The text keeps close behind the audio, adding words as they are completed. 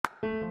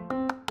Hey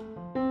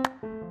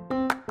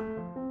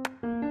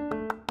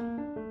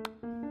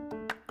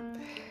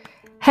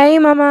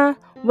Mama,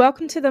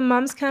 welcome to the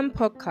Mums Can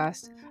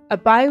podcast, a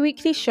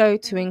bi-weekly show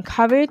to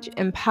encourage,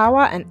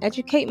 empower and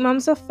educate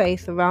mums of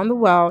faith around the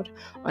world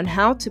on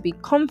how to be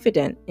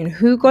confident in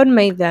who God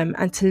made them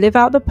and to live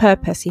out the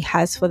purpose He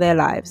has for their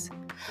lives.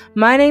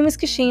 My name is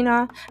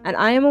Kashina and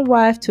I am a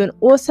wife to an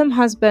awesome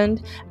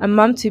husband, a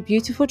mum to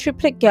beautiful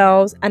triplet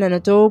girls and an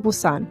adorable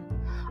son.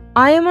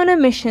 I am on a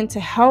mission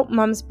to help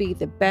mums be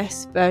the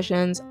best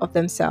versions of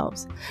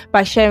themselves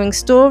by sharing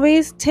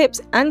stories, tips,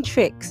 and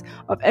tricks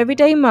of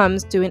everyday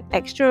mums doing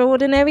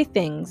extraordinary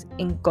things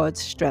in God's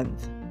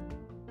strength.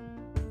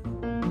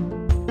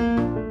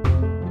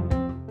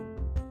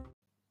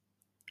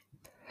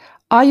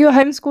 Are you a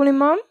homeschooling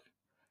mum?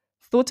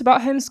 Thought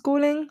about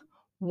homeschooling?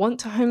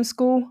 Want to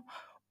homeschool?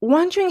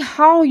 Wondering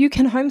how you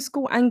can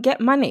homeschool and get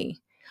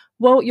money?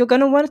 Well, you're going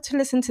to want to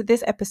listen to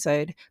this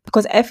episode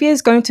because Effie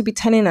is going to be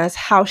telling us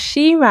how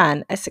she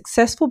ran a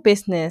successful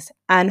business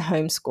and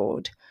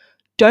homeschooled.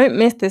 Don't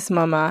miss this,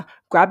 mama.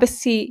 Grab a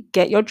seat,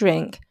 get your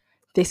drink.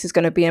 This is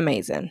going to be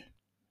amazing.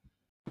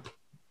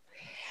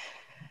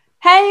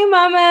 Hey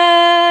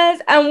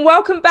mamas, and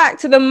welcome back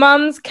to the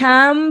Mums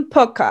Can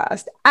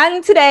podcast.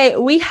 And today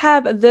we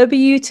have the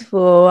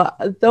beautiful,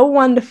 the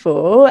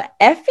wonderful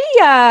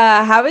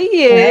Effia. How are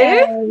you?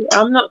 Hey,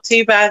 I'm not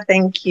too bad,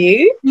 thank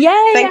you.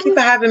 Yay! Thank you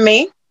for having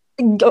me.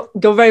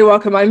 You're very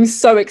welcome. I'm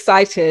so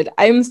excited.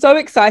 We're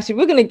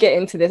going to get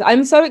into this.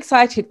 I'm so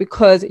excited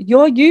because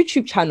your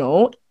YouTube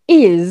channel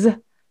is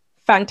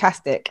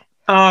fantastic.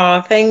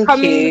 Oh, thank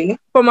you.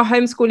 From a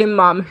homeschooling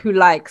mum who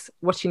likes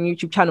watching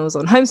YouTube channels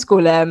on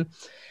homeschooling.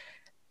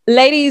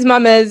 Ladies,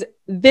 mamas,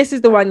 this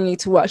is the one you need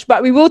to watch.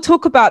 But we will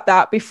talk about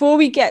that before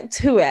we get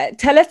to it.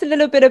 Tell us a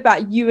little bit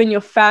about you and your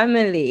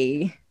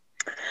family.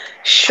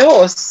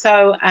 Sure.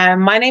 So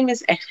my name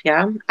is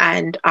Effia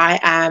and I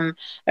am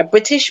a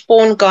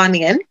British-born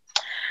Ghanaian.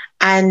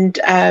 And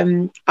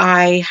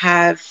I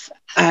have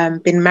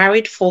been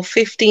married for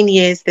 15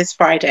 years this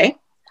Friday.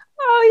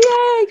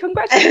 Oh, yay.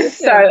 Congratulations.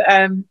 So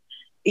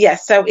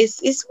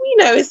it's a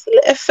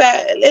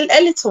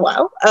little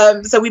while.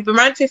 So we've been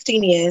married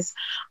 15 years.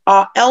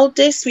 Our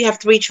eldest, we have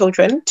 3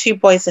 children, 2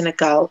 boys and a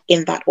girl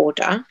in that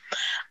order.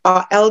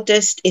 Our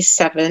eldest is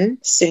 7,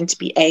 soon to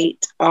be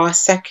 8. Our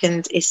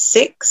second is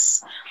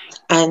 6,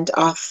 and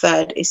our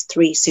third is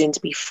 3, soon to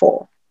be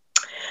 4.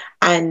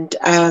 And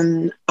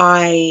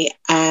I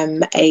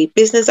am a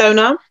business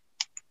owner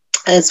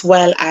as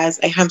well as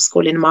a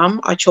homeschooling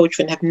mum. Our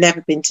children have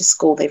never been to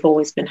school. They've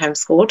always been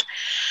homeschooled.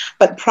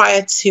 But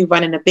prior to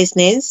running a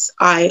business,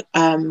 I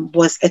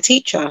was a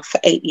teacher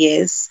for 8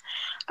 years,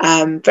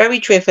 very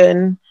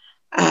driven.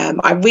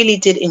 I really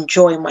did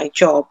enjoy my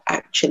job,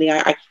 actually.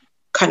 I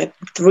kind of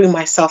threw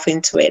myself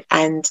into it,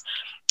 and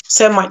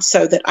so much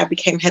so that I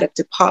became head of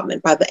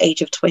department by the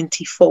age of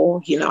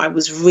 24. You know, I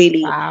was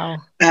really, I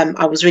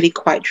was really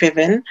quite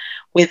driven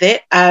with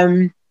it.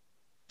 But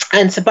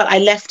I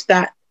left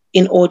that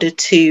in order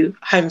to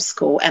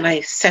homeschool, and I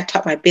set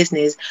up my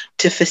business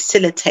to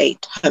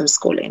facilitate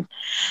homeschooling.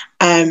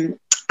 And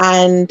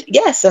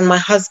my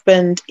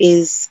husband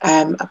is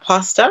a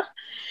pastor.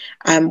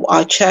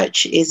 Our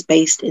church is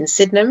based in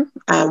Sydenham.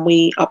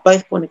 We are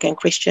both born again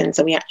Christians,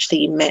 and we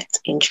actually met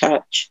in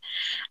church.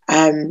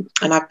 And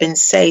I've been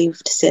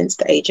saved since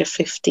the age of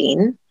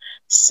 15.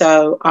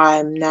 So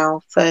I'm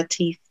now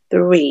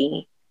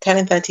 33.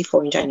 Turning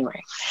 34 in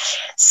January.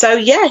 So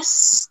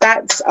yes,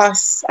 that's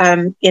us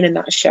in a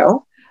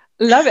nutshell.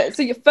 Love it.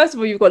 So first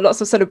of all, you've got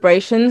lots of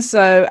celebrations.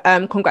 So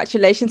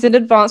congratulations in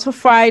advance for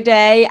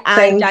Friday,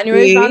 and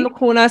January is around the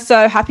corner.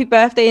 So happy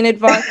birthday in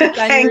advance for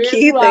January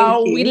Thank you.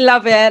 We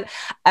love it.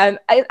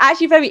 It's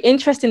actually very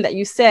interesting that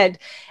you said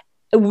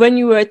when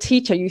you were a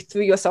teacher, you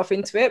threw yourself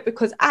into it,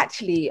 because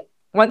actually,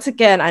 once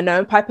again, I know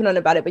I'm piping on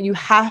about it, but you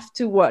have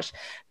to watch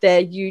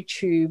their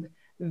YouTube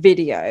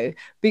videos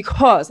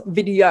because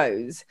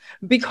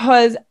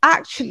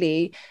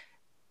actually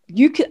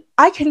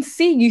I can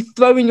see you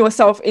throwing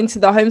yourself into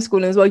the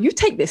homeschooling as well. You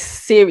take this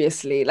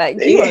seriously,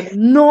 like you are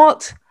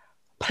not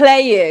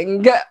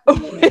playing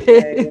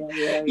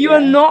you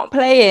are not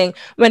playing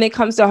when it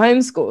comes to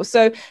homeschool.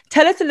 So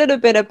tell us a little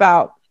bit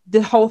about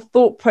the whole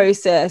thought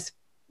process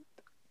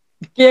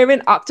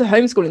gearing up to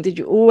homeschooling. Did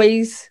you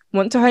always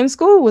want to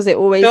homeschool? Was it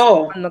always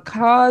on the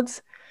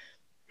cards?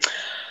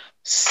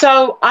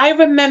 So I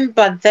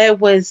remember there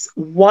was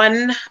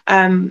one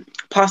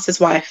pastor's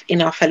wife in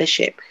our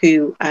fellowship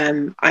who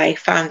I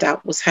found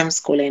out was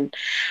homeschooling.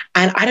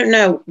 And I don't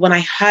know, when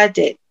I heard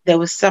it, there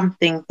was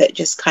something that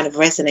just kind of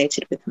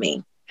resonated with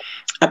me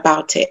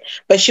about it.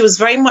 But she was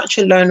very much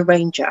a lone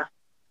ranger.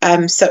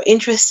 So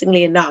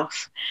interestingly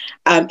enough,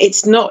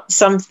 it's not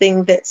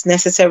something that's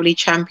necessarily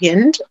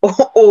championed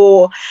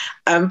or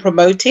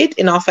promoted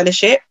in our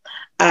fellowship.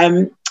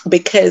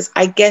 Because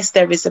I guess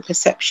there is a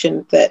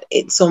perception that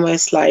it's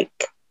almost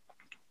like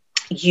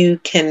you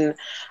can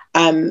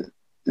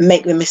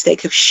make the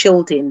mistake of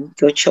shielding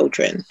your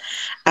children.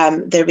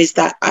 There is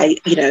that,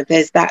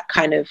 there's that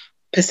kind of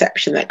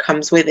perception that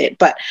comes with it.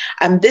 But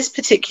this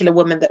particular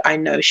woman that I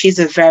know, she's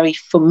a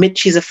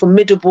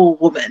formidable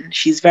woman.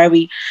 She's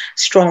very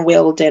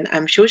strong-willed,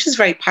 and she was just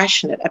very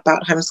passionate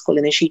about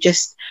homeschooling. And she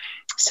just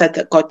said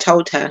that God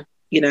told her,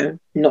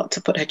 not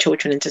to put her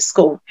children into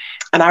school.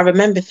 And I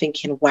remember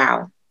thinking,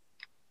 wow.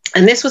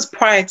 And this was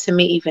prior to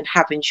me even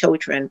having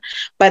children,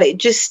 but it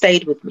just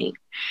stayed with me.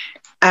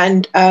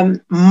 And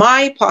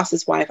my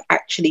pastor's wife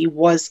actually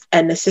was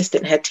an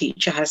assistant head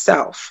teacher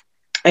herself.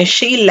 And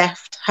she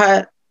left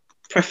her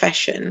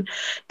profession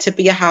to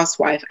be a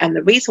housewife. And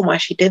the reason why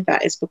she did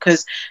that is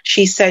because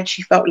she said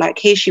she felt like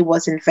here she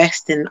was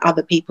investing in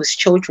other people's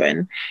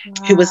children,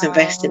 who was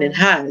investing in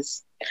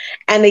hers.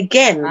 And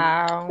again,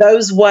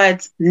 those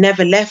words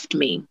never left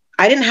me.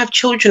 I didn't have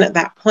children at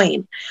that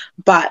point,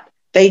 but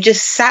they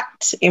just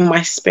sat in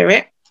my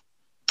spirit.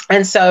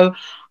 And so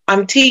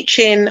I'm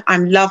teaching,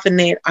 I'm loving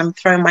it, I'm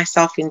throwing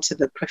myself into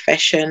the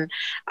profession.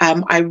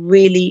 I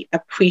really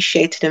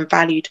appreciated and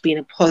valued being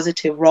a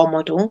positive role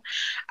model,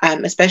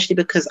 especially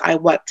because I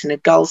worked in a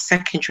girls'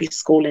 secondary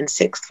school in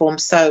sixth form.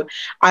 So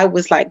I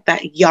was like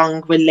that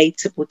young,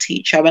 relatable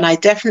teacher. And I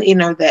definitely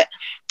know that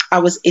I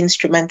was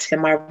instrumental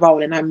in my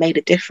role and I made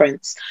a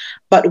difference.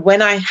 But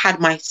when I had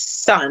my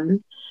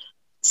son,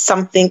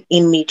 something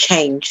in me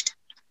changed.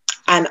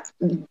 And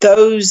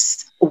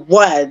those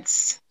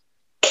words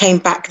came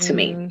back to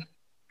me.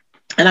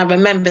 And I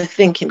remember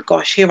thinking,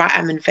 gosh, here I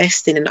am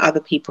investing in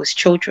other people's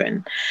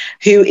children.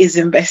 Who is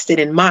invested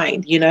in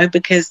mine?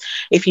 Because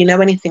if you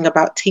know anything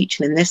about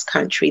teaching in this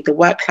country, the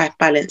work-life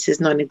balance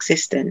is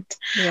non-existent,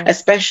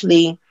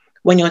 especially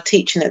when you're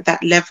teaching at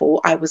that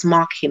level. I was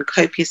marking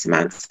copious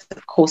amounts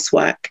of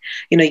coursework.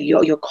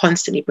 You're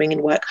constantly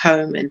bringing work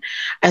home,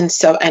 and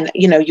so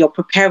you're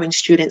preparing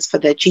students for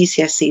their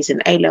GCSEs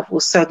and A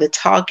levels. So the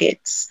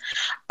targets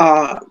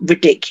are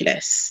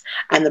ridiculous,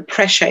 and the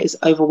pressure is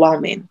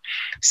overwhelming.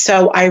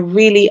 So I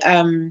really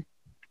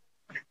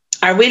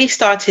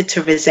started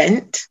to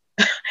resent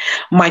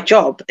my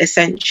job,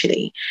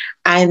 essentially.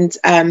 And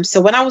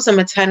so when I was on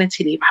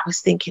maternity leave, I was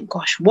thinking,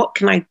 gosh, what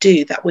can I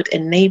do that would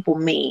enable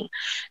me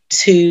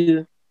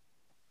to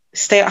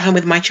stay at home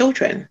with my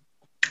children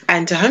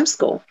and to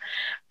homeschool?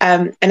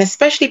 And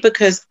especially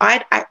because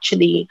I'd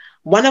actually,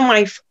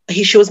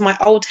 she was my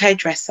old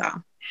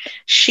hairdresser.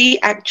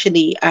 She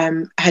actually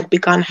had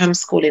begun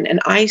homeschooling, and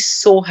I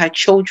saw her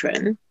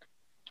children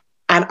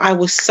and I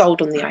was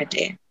sold on the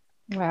idea.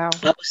 Wow.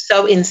 I was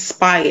so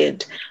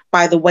inspired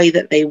by the way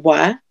that they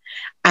were.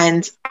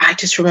 And I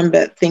just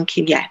remember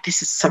thinking, yeah,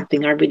 this is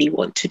something I really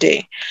want to do.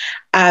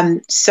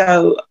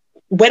 So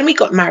when we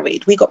got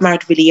married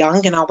really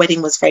young, and our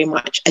wedding was very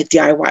much a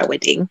DIY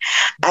wedding.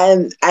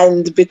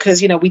 And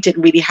because, we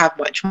didn't really have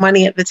much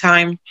money at the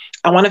time.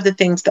 And one of the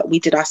things that we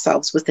did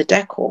ourselves was the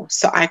decor.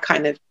 So I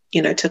kind of,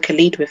 took a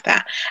lead with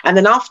that. And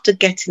then after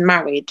getting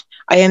married,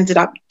 I ended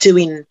up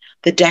doing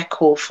the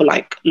decor for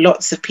like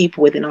lots of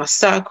people within our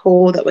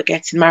circle that were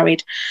getting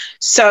married.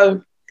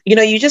 So,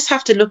 you just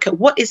have to look at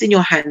what is in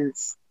your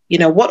hands.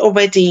 What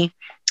already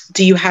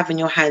do you have in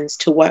your hands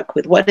to work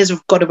with? What has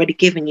God already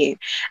given you?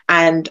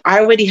 And I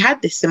already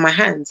had this in my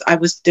hands. I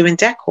was doing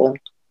decor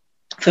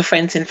for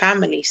friends and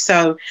family.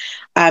 So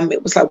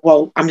it was like,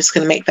 well, I'm just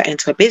going to make that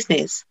into a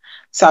business.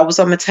 So I was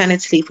on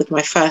maternity leave with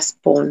my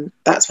firstborn.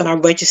 That's when I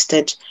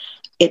registered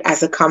it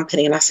as a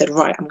company. And I said,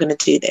 right, I'm going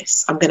to do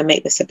this. I'm going to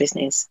make this a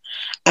business.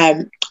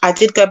 I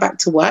did go back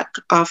to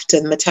work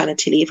after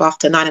maternity leave,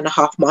 after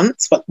 9.5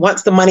 months, but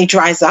once the money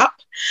dries up.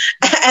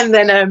 And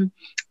then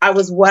I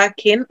was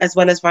working as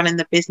well as running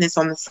the business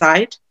on the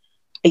side.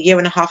 1.5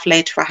 years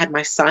later, I had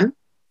my son,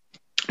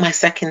 my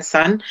second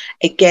son.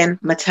 Again,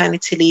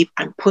 maternity leave.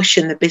 I'm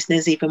pushing the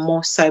business even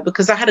more so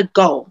because I had a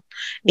goal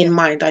in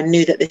mind. I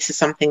knew that this is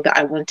something that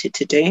I wanted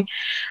to do.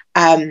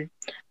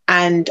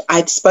 And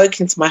I'd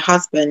spoken to my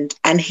husband,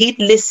 and he'd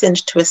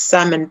listened to a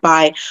sermon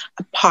by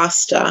a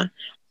pastor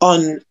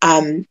on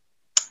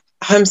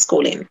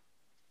homeschooling.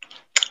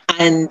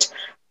 And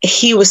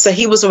he was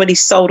already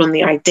sold on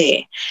the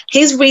idea.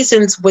 His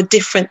reasons were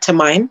different to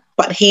mine,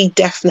 but he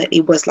definitely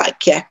was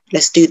like, yeah,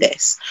 let's do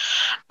this.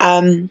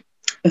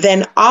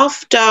 Then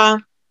after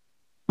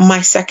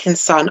my second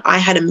son, I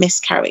had a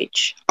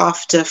miscarriage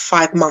after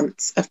 5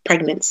 months of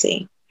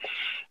pregnancy.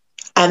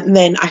 And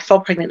then I fell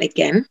pregnant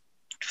again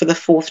for the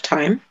 4th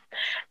time.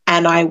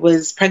 And I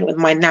was pregnant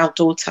with my now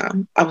daughter.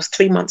 I was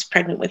 3 months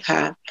pregnant with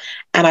her.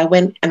 And I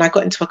went and I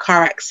got into a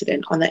car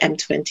accident on the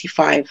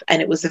M25.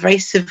 And it was a very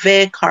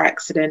severe car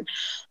accident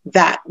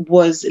that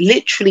was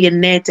literally a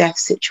near-death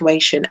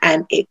situation.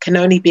 And it can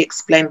only be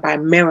explained by a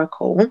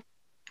miracle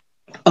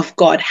of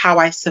God, how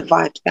I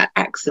survived that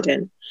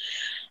accident.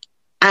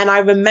 And I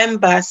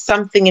remember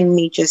something in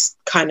me just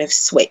kind of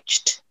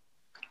switched.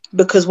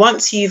 Because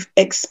once you've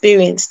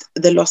experienced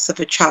the loss of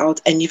a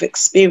child and you've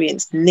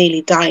experienced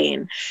nearly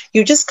dying,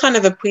 you just kind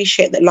of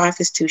appreciate that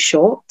life is too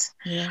short.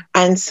 Yeah.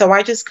 And so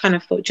I just kind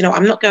of thought,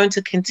 I'm not going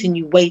to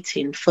continue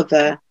waiting for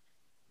the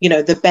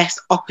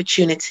best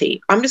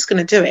opportunity. I'm just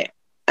going to do it.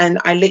 And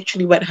I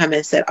literally went home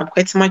and said, I'm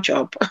quitting my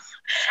job.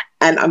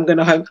 and I'm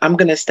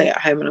gonna stay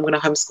at home and I'm gonna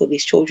homeschool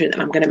these children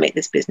and I'm gonna make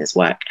this business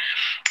work.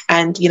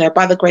 And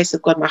by the grace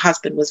of God, my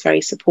husband was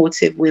very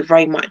supportive. We're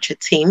very much a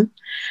team,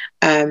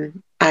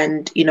 and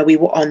we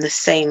were on the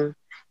same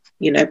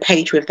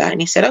page with that.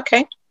 And he said,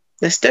 "Okay,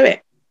 let's do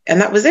it,"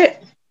 and that was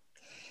it.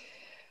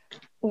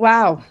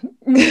 Wow.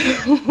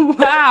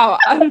 Wow.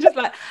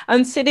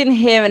 I'm sitting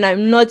here and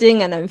I'm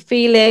nodding and I'm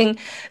feeling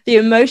the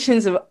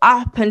emotions of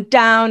up and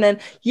down, and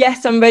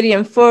yes, I'm ready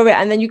and for it.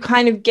 And then you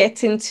kind of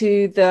get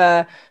into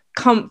the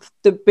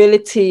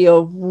comfortability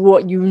of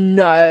what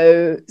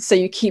so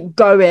you keep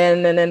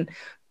going, and then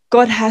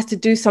God has to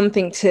do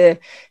something to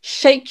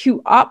shake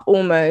you up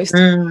almost.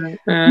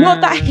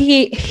 Not that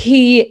he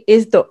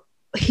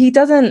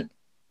doesn't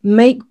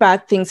make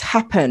bad things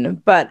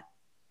happen, but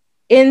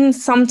in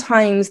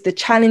sometimes the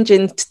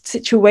challenging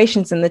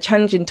situations and the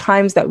challenging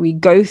times that we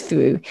go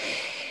through,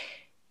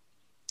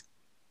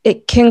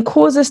 it can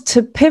cause us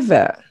to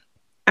pivot.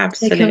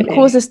 Absolutely. It can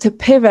cause us to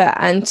pivot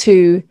and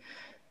to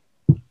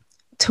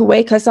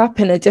wake us up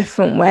in a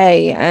different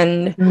way.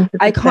 And 100%.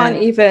 I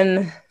can't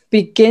even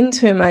begin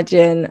to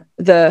imagine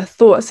the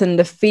thoughts and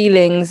the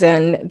feelings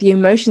and the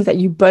emotions that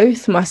you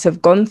both must have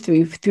gone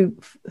through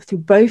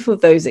both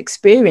of those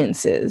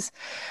experiences.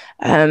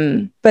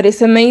 But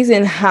it's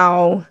amazing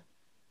how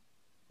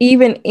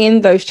even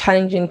in those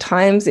challenging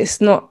times,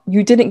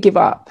 you didn't give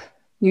up.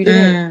 You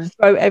didn't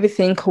throw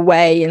everything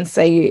away and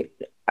say,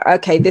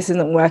 okay, this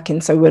isn't working,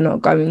 so we're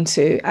not going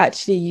to.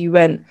 Actually, you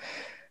went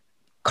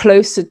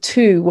closer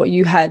to what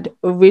you had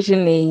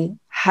originally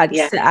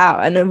set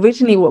out, and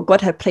originally what God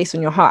had placed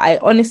on your heart. I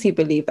honestly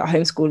believe that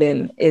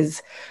homeschooling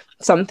is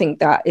something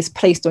that is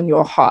placed on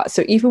your heart.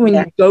 So even when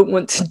you don't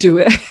want to do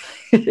it,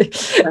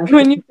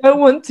 when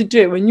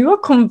you are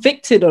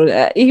convicted on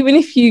it, even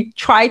if you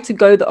try to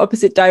go the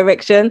opposite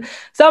direction,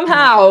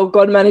 somehow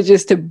God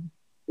manages to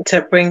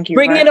bring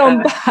it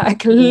on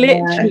back,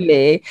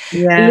 literally.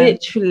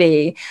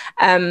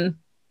 And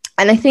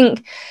I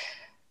think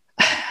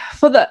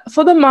for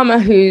the mama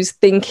who's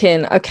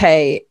thinking,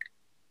 okay,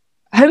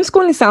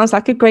 homeschooling sounds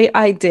like a great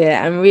idea,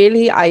 and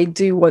really I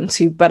do want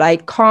to, but I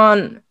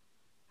can't.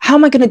 How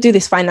am I going to do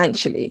this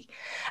financially?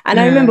 And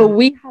I remember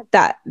we had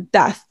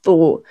that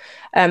thought,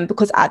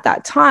 because at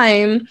that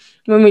time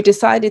when we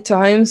decided to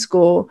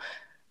homeschool,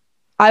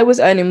 I was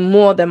earning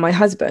more than my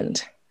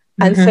husband.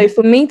 And so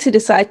for me to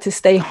decide to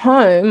stay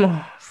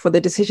home, for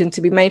the decision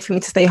to be made for me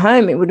to stay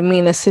home, it would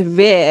mean a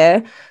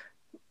severe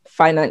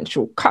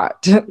financial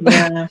cut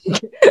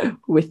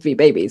with 3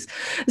 babies.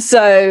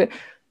 So,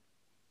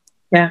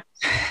 and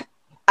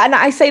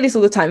I say this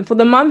all the time, for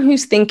the mum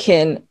who's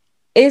thinking,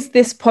 is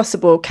this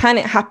possible? Can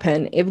it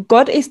happen? If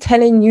God is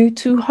telling you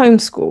to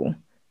homeschool,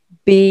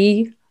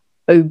 be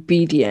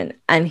obedient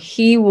and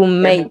he will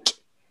make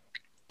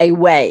a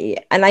way.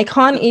 And I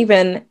can't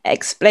even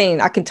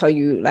explain. I can tell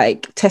you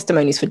like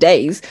testimonies for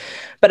days,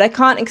 but I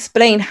can't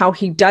explain how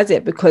he does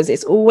it, because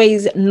it's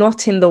always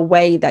not in the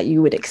way that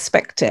you would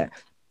expect it.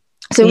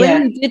 So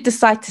when you did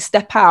decide to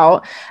step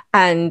out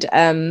and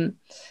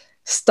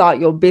start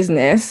your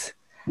business,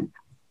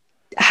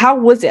 how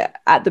was it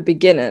at the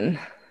beginning?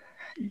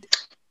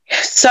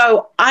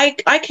 So I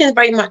can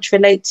very much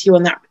relate to you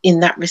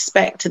in that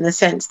respect, in the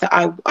sense that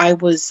I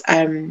was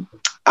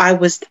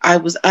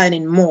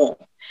earning more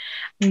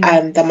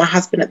than my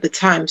husband at the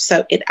time.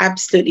 So it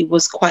absolutely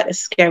was quite a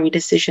scary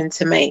decision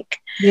to make.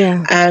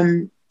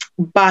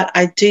 But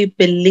I do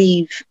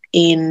believe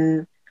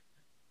in,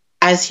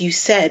 as you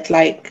said,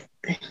 like,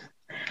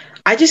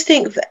 I just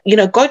think that,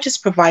 God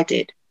just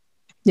provided.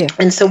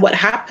 And so what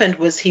happened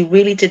was he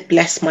really did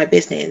bless my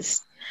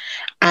business.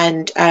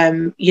 And,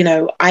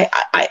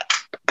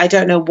 I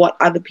don't know what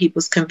other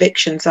people's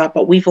convictions are,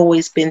 but we've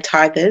always been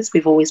tithers.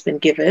 We've always been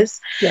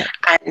givers.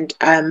 And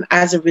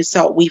as a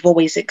result, we've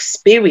always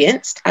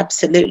experienced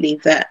absolutely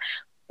that,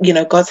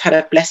 God's had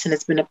a blessing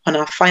has been upon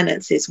our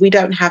finances. We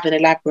don't have an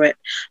elaborate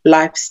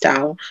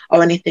lifestyle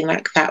or anything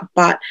like that,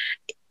 but,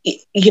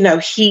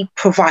 he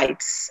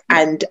provides,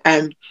 and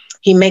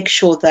he makes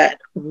sure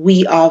that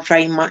we are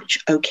very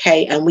much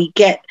okay, and we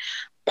get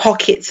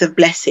pockets of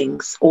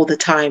blessings all the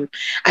time.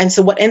 And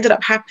so what ended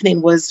up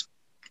happening was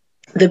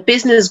the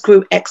business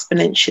grew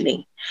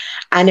exponentially,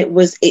 and it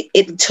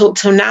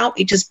till now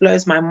it just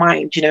blows my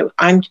mind.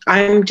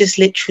 I'm just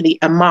literally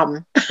a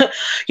mum,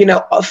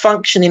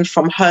 functioning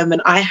from home,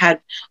 and I had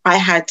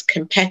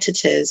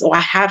competitors, or I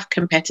have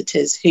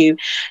competitors who,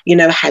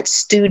 had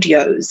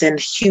studios and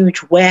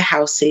huge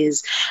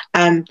warehouses,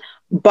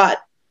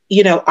 but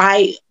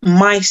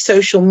my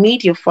social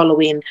media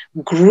following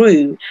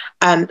grew,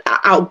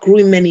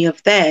 outgrew many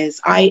of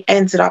theirs. I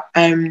ended up,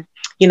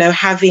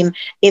 having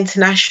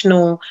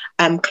international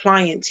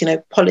clients,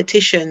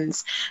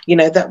 politicians,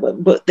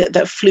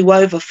 that flew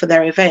over for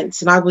their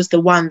events. And I was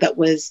the one that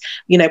was,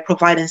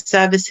 providing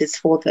services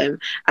for them.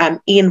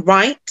 Ian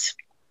Wright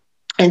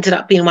ended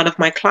up being one of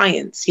my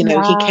clients. He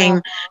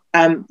came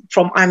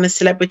from I'm a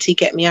Celebrity,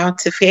 Get Me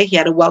Out of Here. He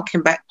had a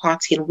welcome back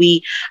party, and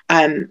we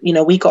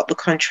got the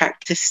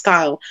contract to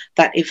style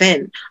that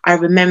event. I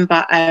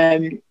remember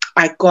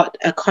I got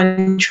a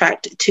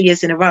contract 2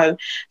 years in a row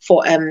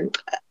for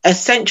a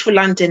central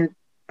London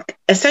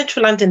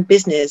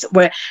business,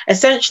 where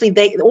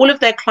essentially all of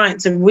their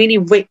clients are really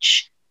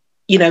rich,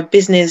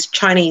 business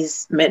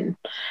Chinese men,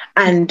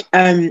 and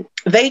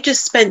they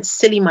just spent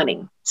silly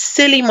money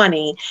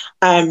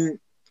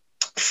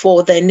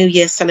for their New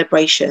Year's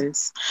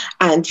celebrations.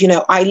 And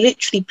I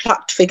literally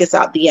plucked figures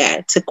out the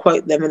air to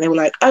quote them, and they were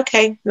like,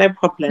 okay, no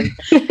problem.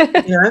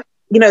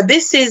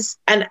 This is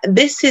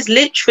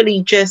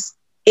literally just,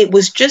 it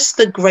was just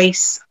the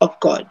grace of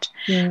God.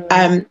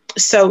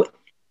 So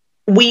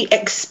we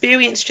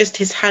experienced just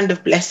his hand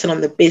of blessing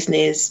on the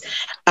business.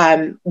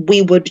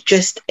 We would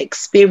just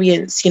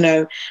experience,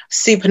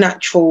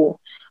 supernatural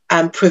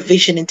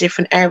provision in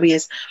different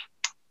areas.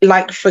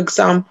 Like, for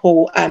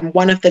example,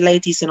 one of the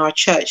ladies in our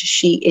church,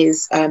 she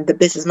is the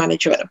business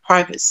manager at a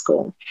private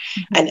school.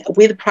 And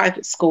with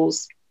private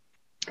schools,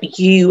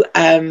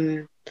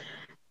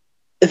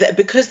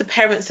 because the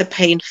parents are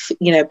paying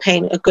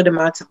a good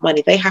amount of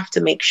money, they have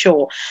to make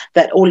sure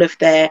that all of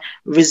their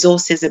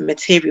resources and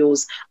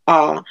materials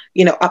are,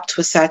 up to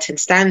a certain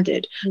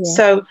standard. Yeah.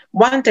 So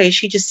one day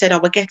she just said,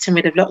 we're getting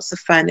rid of lots of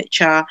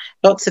furniture,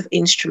 lots of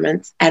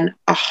instruments, and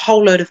a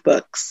whole load of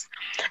books.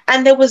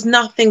 And there was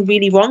nothing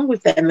really wrong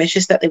with them. It's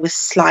just that they were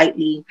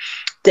slightly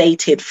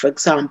dated, for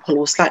example,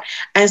 or slight.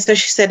 And so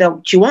she said,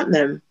 do you want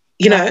them?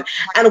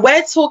 And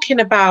we're talking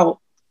about,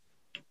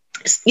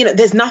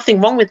 there's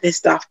nothing wrong with this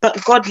stuff,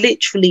 but God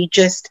literally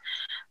just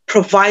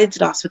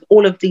provided us with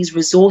all of these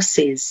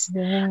resources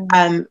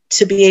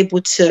to be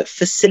able to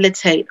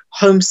facilitate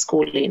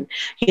homeschooling,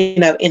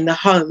 in the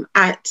home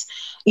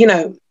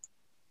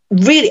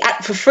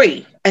for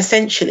free,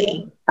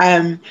 essentially.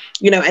 And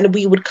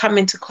we would come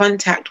into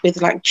contact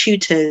with like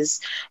tutors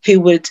who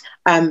would,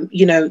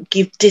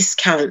 give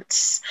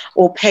discounts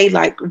or pay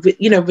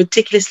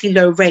ridiculously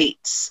low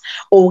rates,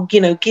 or,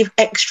 give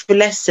extra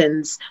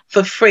lessons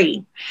for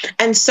free.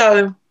 And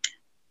so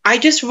I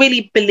just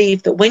really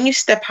believe that when you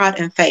step out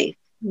in faith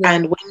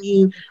and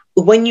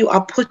when you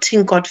are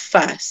putting God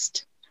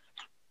first,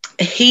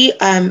 he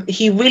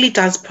really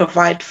does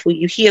provide for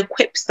you. He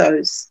equips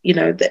those,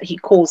 that he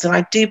calls. And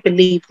I do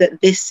believe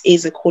that this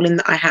is a calling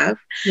that I have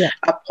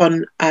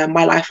upon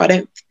my life.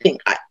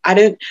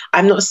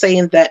 I'm not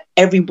saying that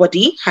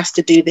everybody has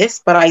to do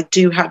this, but I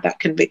do have that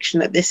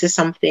conviction that this is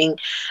something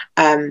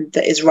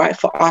that is right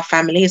for our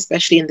family,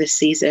 especially in this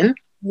season.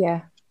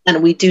 Yeah.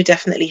 And we do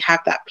definitely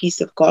have that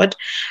peace of God.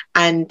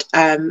 And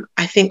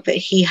I think that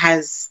he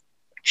has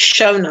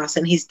shown us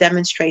and he's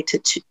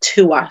demonstrated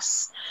to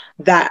us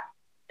that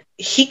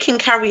he can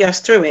carry us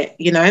through it,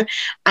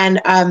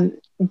 and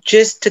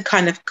just to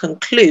kind of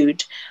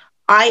conclude,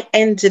 I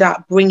ended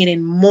up bringing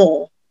in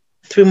more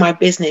through my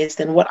business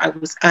than what I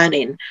was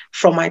earning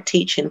from my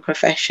teaching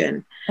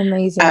profession.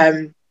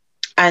 Amazing.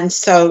 And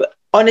so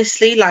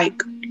honestly,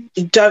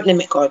 don't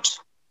limit God.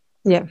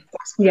 Yeah.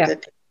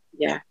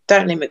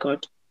 Don't limit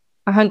God.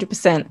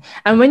 100%.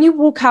 And when you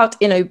walk out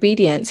in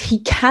obedience, he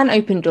can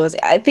open doors.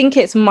 I think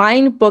it's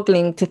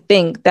mind-boggling to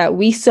think that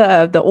we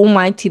serve the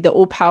almighty, the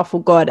all-powerful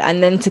God,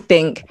 and then to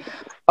think,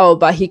 oh,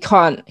 but he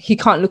can't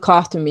look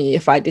after me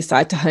if I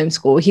decide to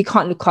homeschool. He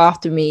can't look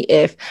after me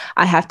if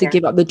I have to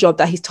give up the job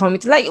that he's told me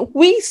to.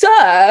 We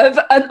serve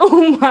an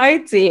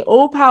almighty,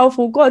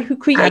 all-powerful God who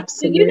created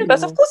the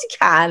universe. Of course he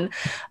can.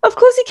 Of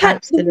course he can.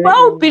 Absolutely. The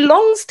world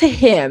belongs to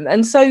him.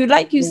 And so,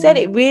 like you said,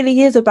 it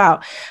really is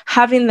about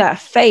having that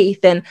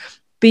faith and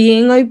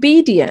being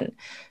obedient.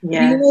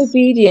 Being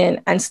obedient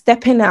and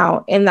stepping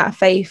out in that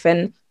faith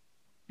and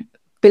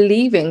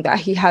believing that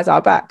he has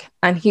our back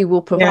and he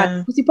will provide,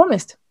 because he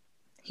promised.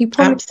 He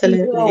promised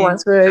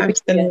once we're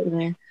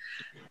obedient.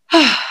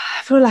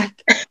 I feel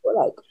like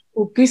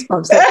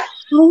goosebumps.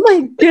 Oh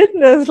my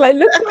goodness!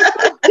 Look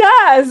at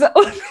Jazz.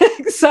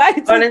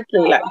 Excited.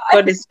 Honestly,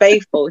 God is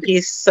faithful. He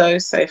is so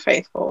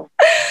faithful.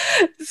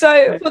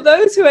 So, for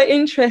those who are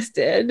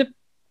interested,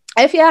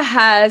 Efia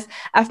has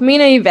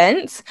AFMENA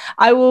events.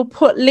 I will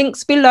put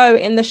links below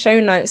in the show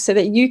notes so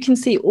that you can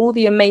see all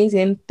the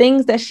amazing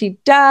things that she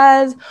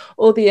does,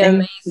 all the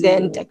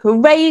amazing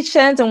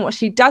decorations and what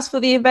she does for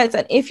the events.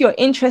 And if you're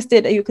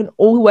interested, you can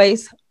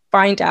always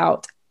find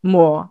out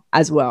more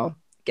as well.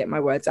 Get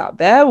my words out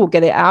there. We'll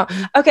get it out.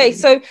 Okay,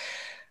 so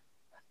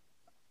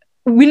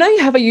we know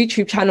you have a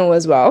YouTube channel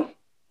as well.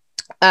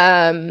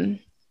 But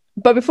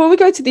before we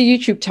go to the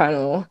YouTube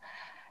channel,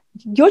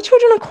 your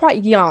children are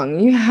quite young.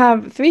 You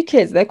have 3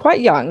 kids. They're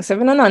quite young,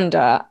 7 and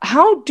under.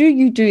 How do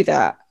you do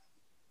that?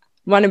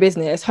 Run a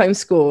business,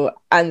 homeschool,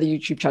 and the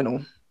YouTube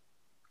channel?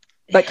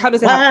 How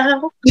does it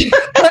happen?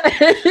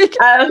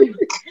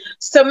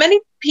 So many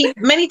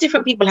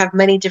different people have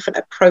many different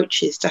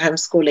approaches to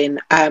homeschooling.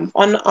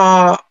 On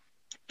our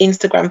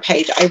Instagram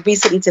page, I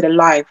recently did a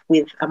live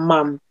with a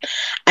mum,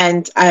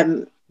 and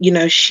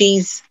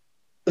she's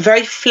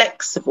very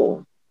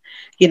flexible,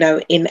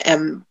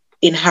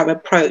 in her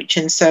approach.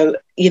 And so,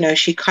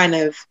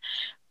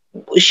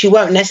 she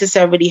won't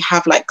necessarily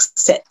have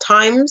set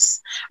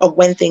times of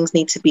when things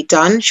need to be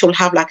done. She'll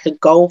have a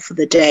goal for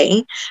the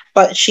day,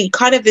 but she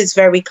kind of is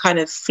very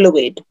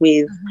fluid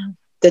with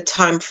the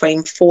time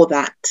frame for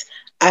that.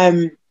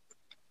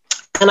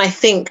 And I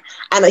think,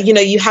 and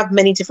you have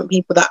many different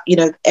people that,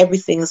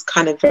 everything's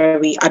kind of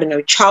very, I don't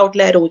know,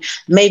 child-led, or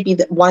maybe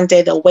that one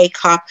day they'll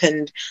wake up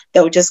and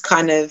they'll just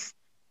kind of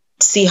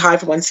see how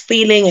everyone's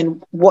feeling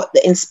and what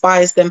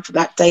inspires them for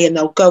that day, and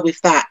they'll go with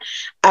that.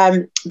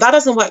 That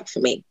doesn't work for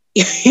me,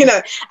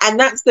 and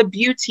that's the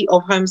beauty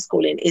of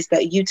homeschooling, is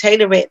that you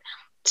tailor it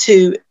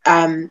to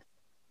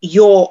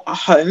your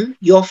home,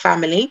 your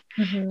family,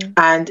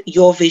 and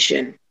your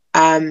vision.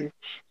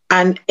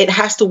 And it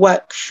has to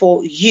work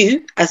for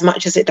you as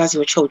much as it does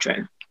your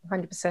children.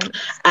 100%.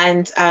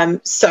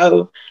 And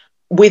so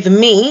with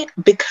me,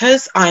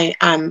 because I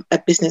am a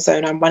business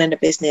owner, I'm running a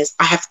business,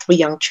 I have 3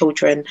 young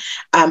children.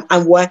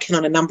 I'm working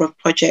on a number of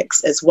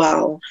projects as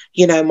well.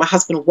 My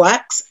husband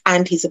works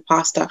and he's a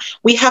pastor.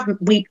 We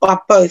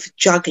are both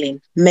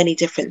juggling many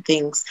different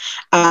things.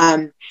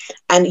 And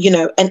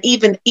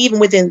even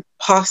within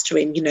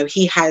pastoring,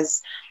 he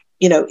has,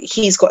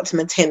 he's got to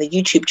maintain the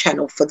YouTube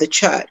channel for the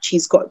church.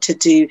 He's got to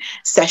do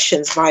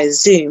sessions via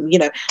Zoom,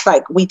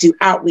 like we do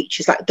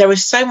outreaches. Like, there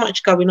is so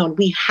much going on.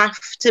 We have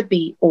to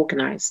be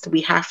organized. We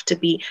have to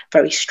be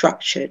very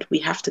structured. We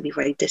have to be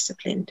very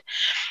disciplined.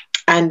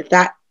 And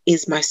that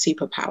is my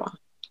superpower,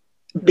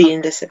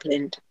 being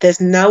disciplined. There's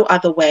no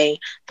other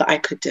way that I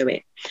could do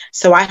it.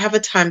 So I have a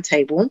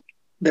timetable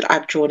that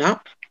I've drawn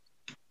up.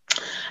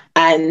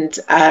 And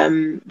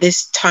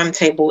this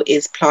timetable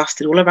is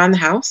plastered all around the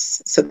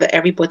house so that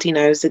everybody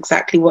knows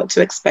exactly what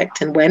to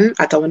expect and when.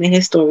 I don't want to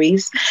hear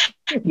stories.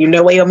 You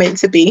know where you're meant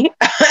to be.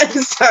 And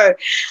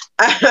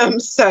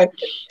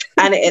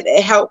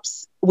it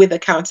helps with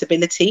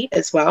accountability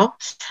as well.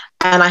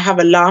 And I have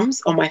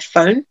alarms on my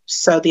phone.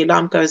 So the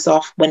alarm goes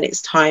off when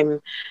it's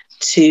time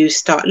to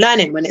start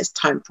learning, when it's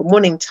time for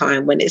morning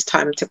time, when it's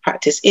time to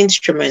practice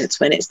instruments,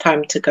 when it's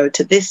time to go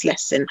to this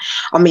lesson,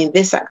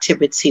 this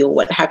activity, or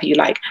what have you,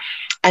 like.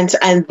 And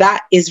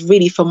that is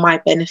really for my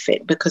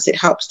benefit, because it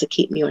helps to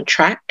keep me on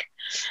track.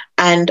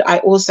 And I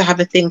also have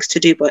a things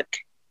to do book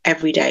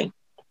every day.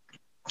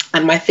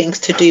 And my things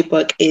to do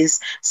book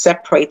is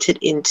separated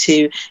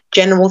into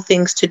general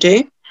things to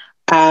do,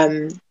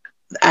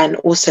 and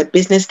also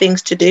business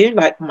things to do,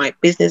 like my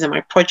business and my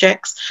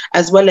projects,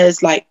 as well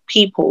as like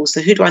people.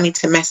 So who do I need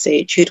to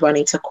message? Who do I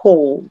need to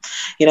call?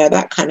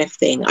 That kind of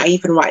thing. I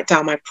even write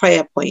down my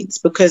prayer points,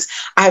 because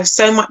I have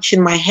so much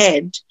in my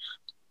head,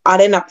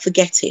 I'd end up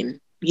forgetting,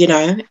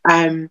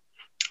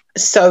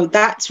 so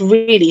that's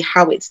really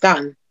how it's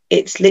done.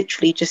 It's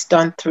literally just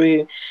done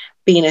through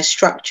being as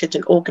structured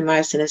and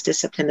organized and as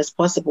disciplined as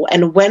possible.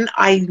 And when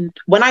I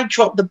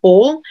drop the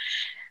ball,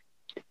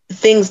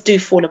 things do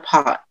fall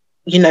apart.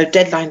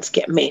 Deadlines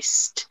get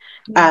missed.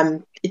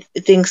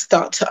 Things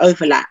start to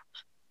overlap,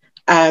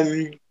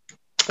 and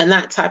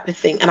that type of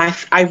thing. And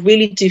I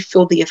really do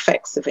feel the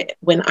effects of it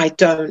when I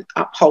don't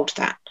uphold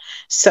that.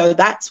 So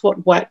that's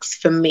what works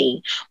for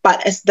me.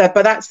 But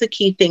that's the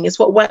key thing, is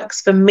what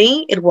works for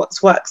me. It what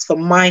works for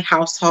my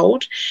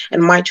household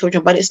and my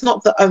children. But it's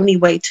not the only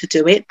way to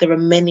do it. There are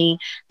many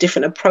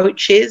different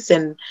approaches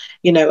and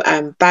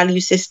value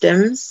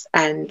systems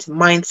and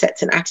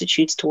mindsets and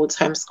attitudes towards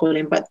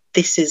homeschooling. But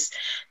this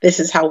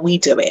is how we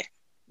do it.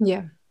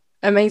 Yeah.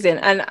 Amazing.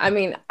 And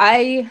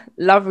I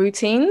love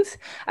routines.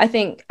 I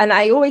think, and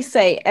I always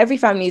say, every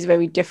family is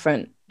very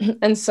different.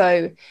 And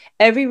so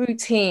every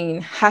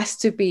routine has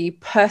to be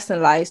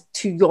personalized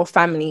to your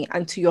family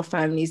and to your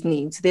family's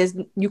needs.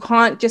 You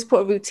can't just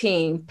put a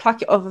routine,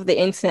 pluck it off of the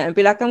internet and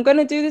be like, I'm going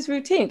to do this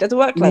routine. It doesn't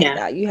work like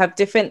that. You have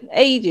different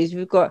ages.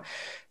 You've got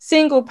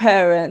single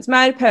parents,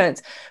 married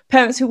parents,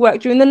 parents who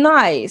work during the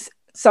nights,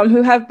 some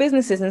who have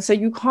businesses. And so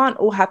you can't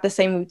all have the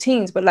same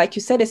routines. But like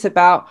you said, it's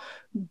about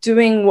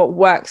doing what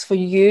works for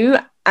you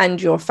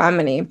and your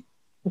family.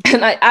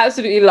 And I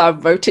absolutely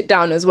wrote it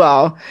down as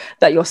well,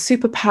 that your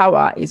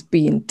superpower is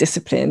being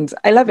disciplined.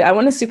 I love it. I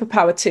want a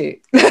superpower too.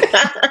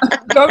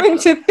 I'm going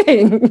to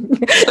think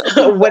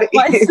what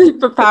my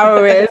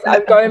superpower is.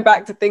 I'm going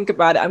back to think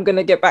about it. I'm going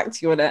to get back to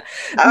you on it.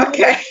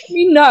 Okay. Let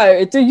me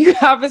know. Do you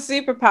have a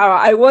superpower?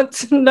 I want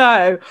to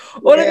know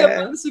all of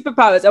your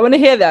superpowers. I want to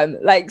hear them.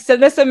 Like,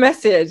 send us a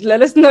message.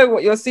 Let us know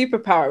what your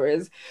superpower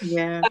is.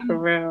 Yeah, for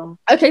real.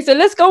 Okay, so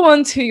let's go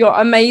on to your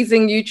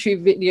amazing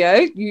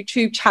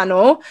YouTube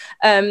channel.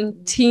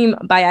 Team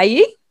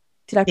Bayayi.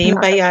 Did I Team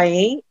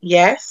Bayayi?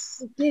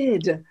 Yes. I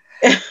did.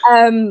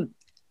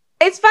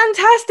 It's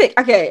fantastic.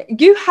 Okay,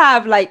 you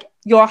have like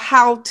your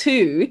how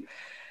to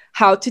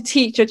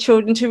teach your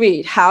children to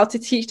read, how to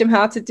teach them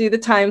how to do the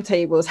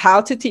timetables, how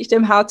to teach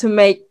them how to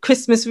make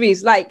Christmas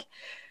wreaths. Like,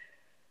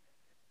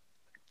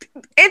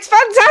 it's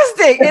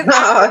fantastic. It's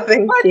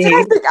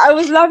fantastic. I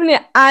was loving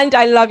it. And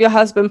I love your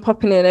husband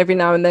popping in every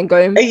now and then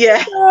going,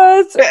 yes.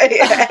 I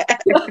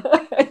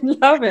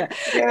love it.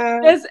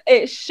 Because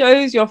it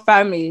shows your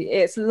family.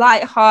 It's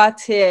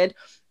lighthearted.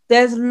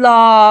 There's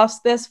laughs,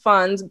 there's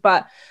fun,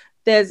 but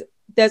there's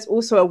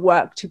also a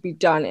work to be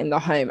done in the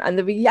home. And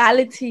the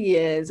reality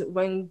is,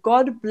 when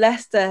God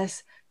blessed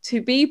us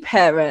to be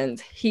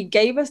parents, he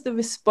gave us the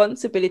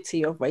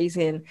responsibility of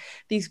raising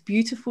these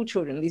beautiful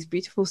children, these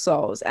beautiful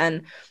souls.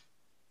 And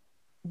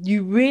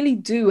you really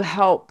do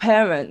help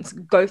parents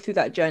go through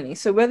that journey.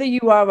 So whether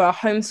you are a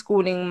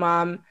homeschooling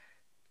mom,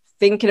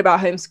 thinking about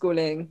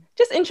homeschooling,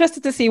 just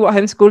interested to see what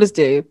homeschoolers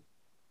do,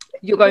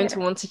 you're going to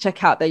want to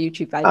check out their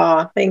YouTube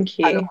Oh, thank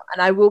you. channel,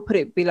 and I will put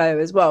it below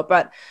as well.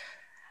 But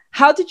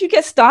how did you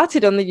get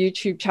started on the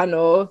YouTube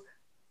channel?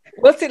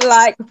 What's it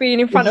like being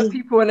in front of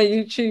people on a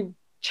YouTube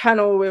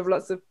channel with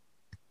lots of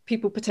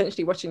people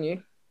potentially watching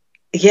you?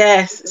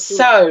 Yes.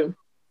 So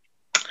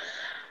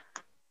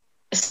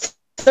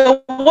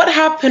what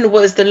happened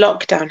was the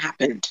lockdown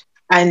happened,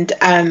 and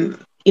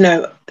you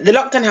know, the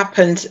lockdown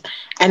happened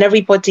and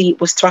everybody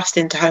was thrust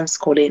into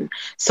homeschooling.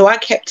 So I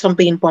kept on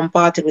being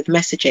bombarded with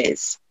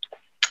messages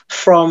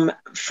from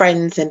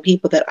friends and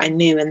people that I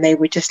knew, and they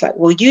were just like,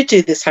 well, you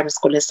do this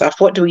homeschooling stuff,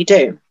 what do we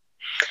do?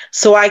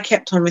 So I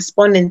kept on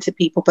responding to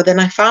people, but then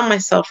I found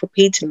myself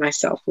repeating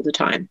myself all the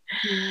time.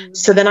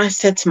 So then I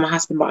said to my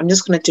husband, well, I'm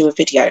just going to do a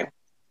video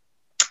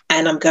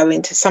and I'm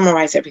going to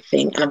summarize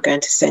everything and I'm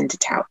going to send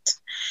it out.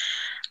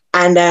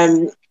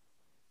 And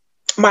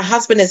my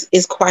husband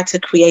is quite a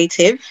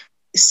creative.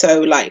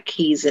 So like,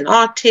 he's an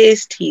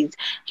artist, he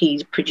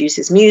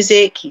produces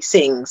music, he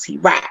sings, he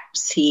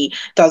raps, he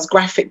does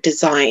graphic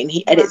design,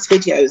 he edits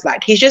videos,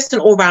 like he's just an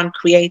all-round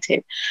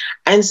creative.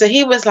 And so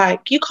he was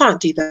like, you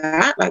can't do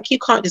that, like you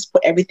can't just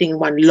put everything in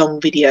one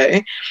long video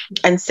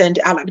and send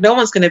it out, like no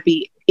one's going to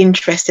be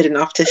interested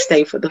enough to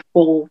stay for the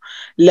full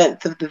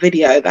length of the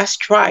video. That's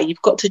dry.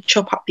 You've got to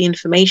chop up the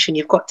information,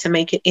 you've got to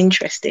make it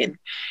interesting.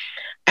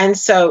 And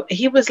so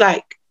he was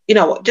like, you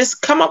know what,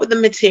 just come up with the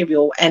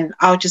material and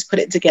I'll just put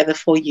it together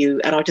for you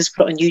and I'll just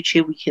put it on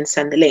YouTube. We can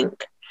send the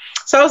link.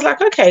 So I was like,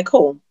 okay,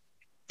 cool.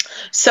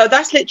 So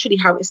that's literally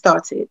how it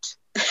started.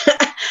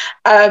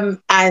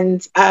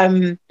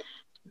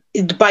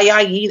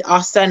 Bayayi,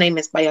 our surname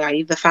is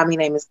Bayayi, the family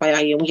name is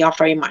Bayayi, and we are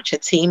very much a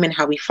team in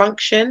how we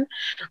function.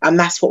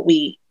 That's what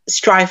we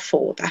strive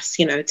for. That's,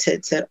 you know,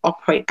 to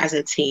operate as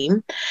a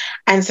team.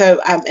 And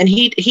so, and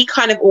he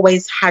kind of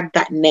always had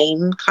that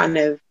name kind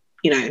of,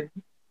 you know,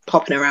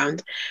 popping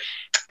around.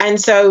 And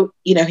so,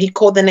 you know, he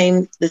called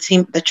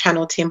the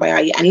channel Team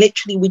Bayayi, and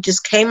literally we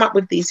just came up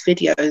with these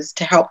videos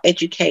to help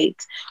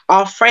educate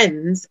our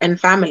friends and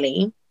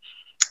family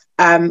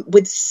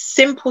with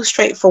simple,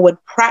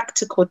 straightforward,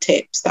 practical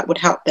tips that would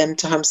help them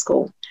to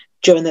homeschool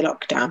during the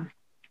lockdown.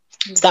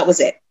 So that was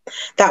it.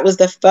 That was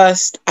the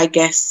first, I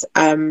guess,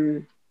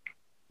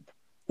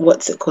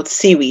 what's it called,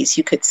 series,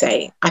 you could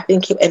say. I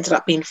think it ended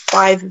up being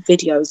 5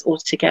 videos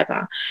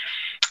altogether.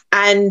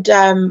 And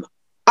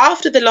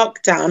after the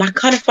lockdown, I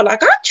kind of felt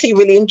like I actually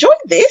really enjoyed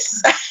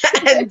this.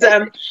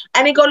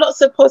 and it got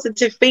lots of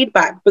positive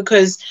feedback,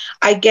 because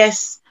I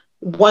guess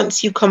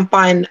once you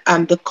combine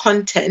the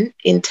content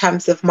in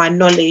terms of my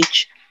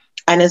knowledge,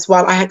 and as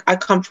well, I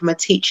come from a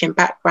teaching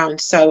background,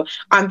 so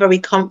I'm very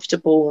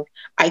comfortable,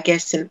 I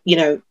guess, in, you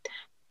know,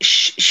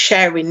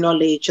 sharing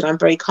knowledge, and I'm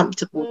very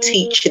comfortable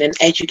teaching and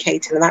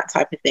educating and that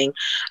type of thing.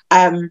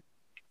 And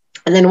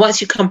then once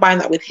you combine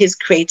that with his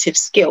creative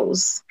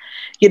skills,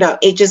 you know,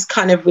 it just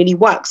kind of really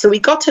works. So we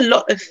got a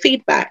lot of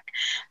feedback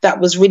that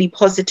was really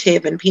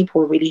positive and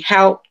people really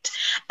helped.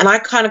 And I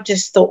kind of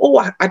just thought,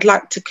 oh, I'd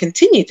like to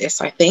continue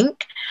this, I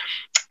think.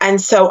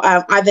 And so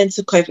I then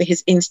took over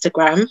his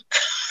Instagram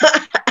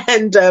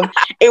and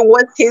it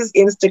was his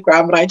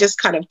Instagram, and I just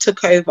kind of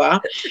took over.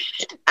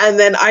 And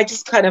then I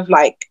just kind of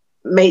like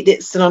made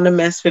it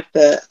synonymous with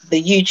the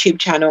YouTube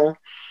channel.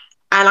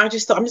 And I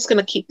just thought, I'm just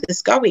going to keep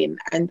this going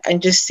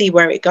and just see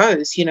where it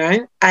goes, you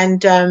know.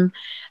 And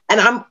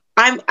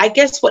I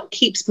guess what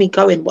keeps me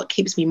going, what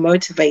keeps me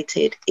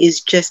motivated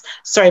is just,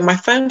 sorry, my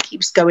phone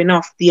keeps going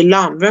off, the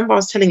alarm. Remember I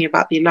was telling you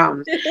about the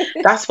alarm?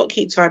 That's what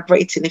keeps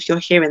vibrating. If you're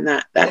hearing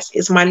that,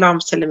 it's my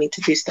alarm's telling me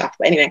to do stuff.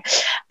 But anyway,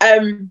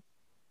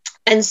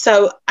 and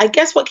so I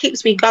guess what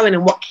keeps me going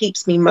and what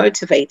keeps me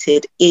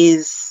motivated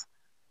is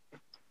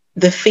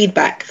the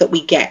feedback that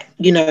we get.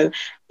 You know,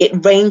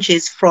 it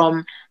ranges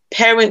from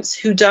parents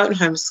who don't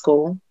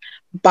homeschool,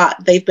 but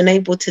they've been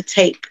able to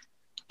take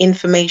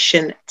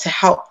information to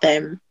help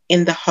them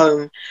in the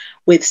home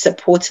with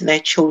supporting their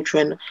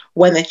children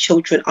when their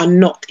children are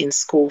not in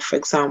school, for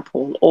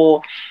example,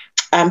 or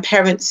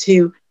parents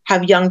who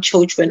have young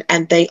children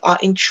and they are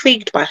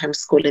intrigued by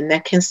homeschooling,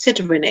 they're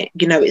considering it.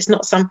 You know, it's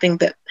not something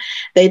that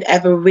they'd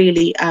ever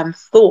really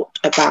thought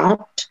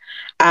about.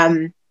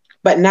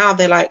 But now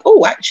they're like,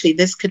 oh, actually,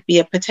 this could be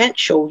a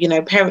potential. You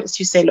know, parents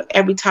who say, look,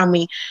 every time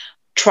we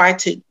try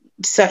to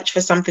search for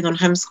something on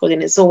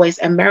homeschooling, it's always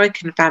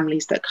American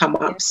families that come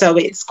up. So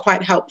it's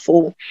quite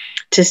helpful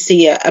to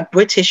see a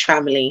British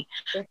family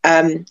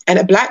and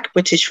a Black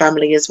British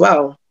family as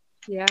well.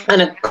 Yeah.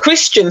 And a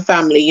Christian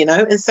family, you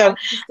know. And so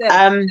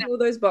all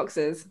those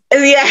boxes.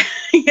 Yeah.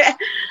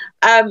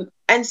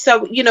 And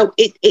so, you know,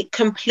 it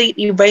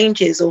completely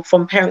ranges, or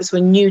from parents who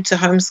are new to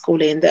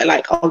homeschooling, they're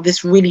like, oh,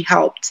 this really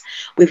helped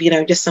with, you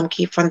know, just some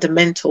key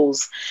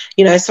fundamentals,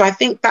 you know. So I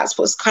think that's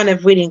what's kind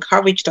of really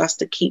encouraged us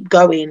to keep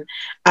going.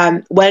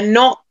 We're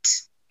not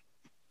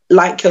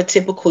like your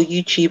typical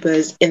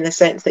YouTubers in the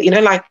sense that, you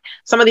know, like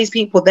some of these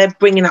people, they're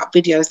bringing out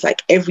videos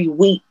like every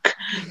week,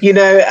 you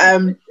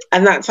know.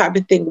 and that type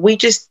of thing.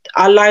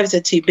 Our lives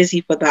are too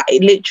busy for that.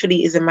 It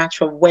literally is a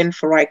matter of when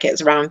Farai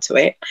gets around to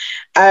it.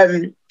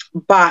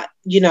 But,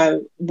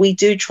 we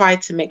do try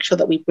to make sure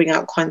that we bring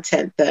out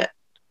content that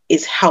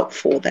is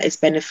helpful, that is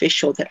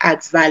beneficial, that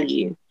adds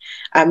value.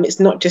 It's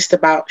not just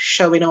about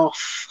showing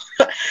off,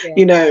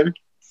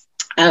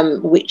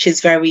 which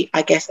is very,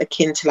 I guess,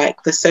 akin to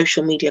like the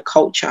social media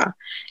culture.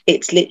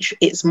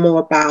 It's more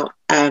about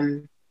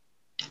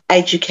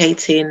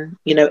educating,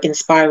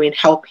 inspiring,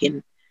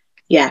 helping.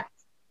 Yeah.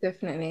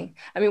 Definitely.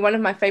 I mean, one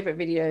of my favorite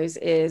videos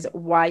is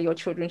why your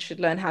children should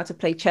learn how to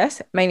play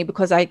chess, mainly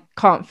because I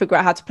can't figure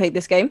out how to play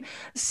this game.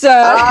 So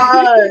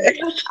I'm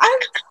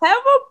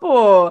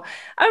terrible.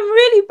 I'm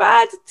really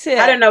bad at it.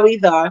 I don't know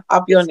either.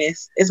 I'll be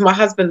honest. It's my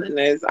husband that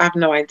knows. I have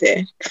no idea.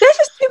 There's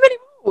just too many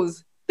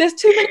rules. There's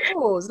too many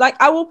rules. Like,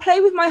 I will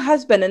play with my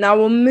husband and I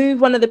will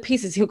move one of the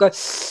pieces. He'll go,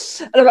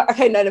 and I'm like,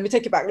 okay, no, let me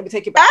take it back.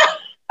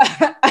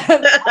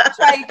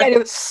 Try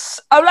again.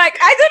 I'm like,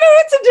 I don't know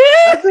what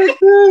to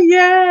do.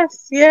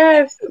 Yes.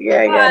 Yeah.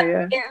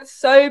 It's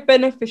so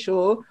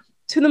beneficial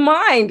to the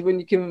mind when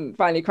you can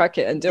finally crack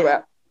it and do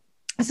it.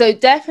 So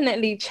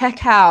definitely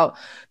check out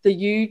the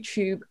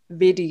YouTube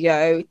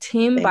video,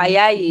 Team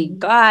Bayayi.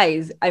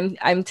 Guys,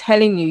 I'm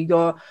telling you,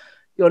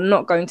 you're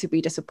not going to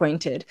be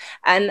disappointed.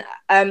 And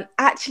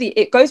actually,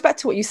 it goes back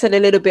to what you said a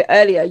little bit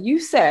earlier. You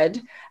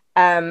said,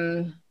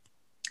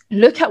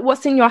 look at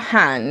what's in your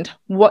hand.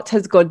 What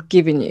has God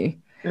given you?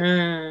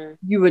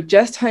 You were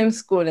just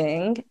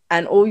homeschooling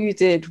and all you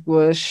did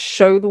was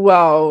show the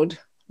world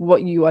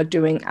what you are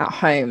doing at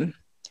home.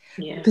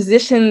 The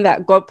position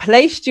that God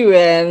placed you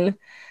in,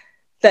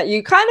 that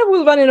you kind of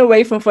were running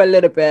away from for a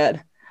little bit.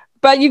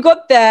 But you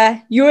got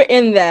there, you were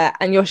in there,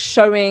 and you're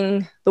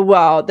showing the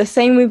world. The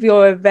same with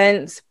your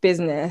events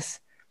business.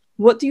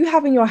 What do you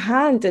have in your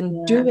hand?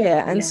 And do it.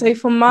 And so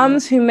for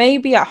mums who may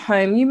be at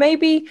home, you may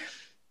be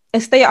a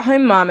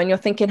stay-at-home mom and you're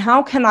thinking,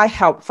 how can I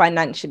help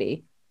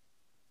financially?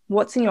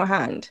 What's in your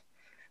hand?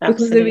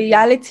 Because the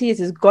reality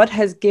is God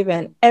has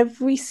given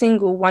every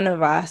single one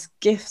of us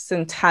gifts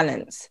and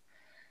talents.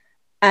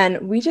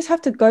 And we just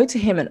have to go to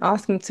him and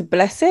ask him to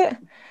bless it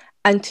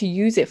and to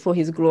use it for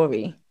his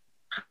glory.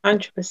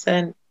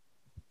 100%.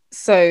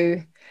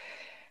 So,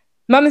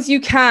 mums,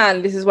 you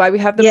can. This is why we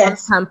have the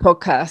Mums Can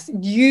podcast.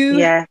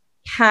 You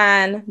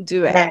can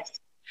do it.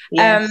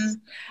 Yes.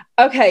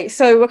 Okay,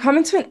 so we're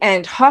coming to an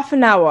end. Half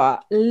an hour.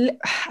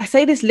 I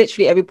say this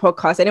literally every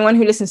podcast. Anyone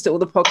who listens to all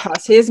the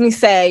podcasts hears me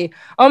say,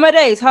 oh my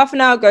days, half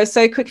an hour goes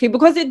so quickly,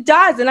 because it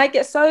does. And I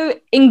get so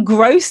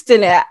engrossed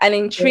in it and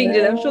intrigued.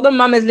 And I'm sure the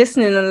mum is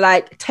listening and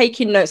like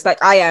taking notes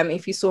like I am.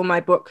 If you saw my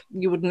book,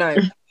 you would know.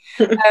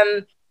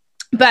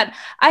 But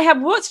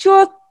what's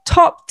your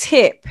top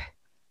tip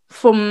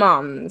for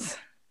mums?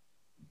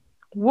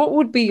 What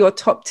would be your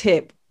top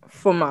tip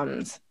for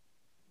mums?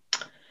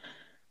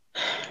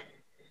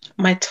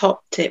 My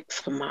top tip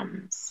for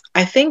mums.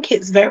 I think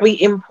it's very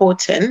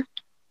important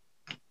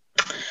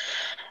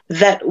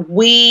that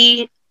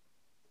we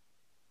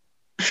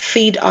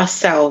feed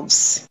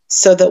ourselves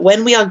so that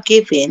when we are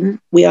given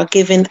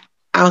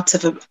out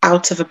of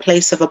a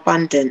place of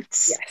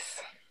abundance.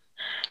 Yes.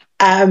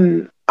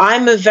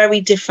 I'm a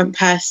very different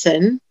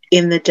person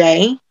in the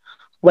day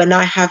when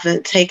I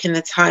haven't taken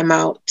the time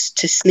out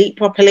to sleep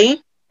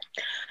properly,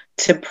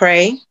 to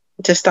pray,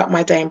 to start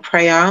my day in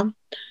prayer,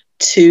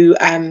 to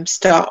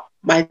start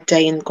my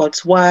day in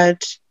God's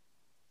word.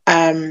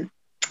 And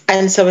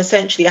so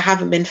essentially I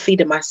haven't been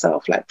feeding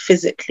myself like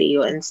physically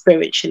and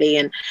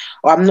spiritually,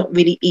 or I'm not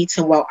really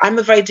eating well. I'm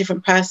a very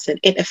different person.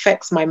 It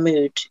affects my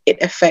mood. It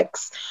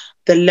affects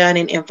the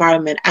learning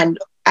environment. And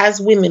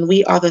as women,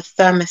 we are the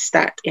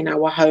thermostat in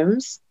our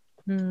homes.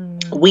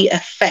 We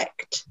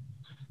affect,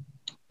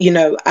 we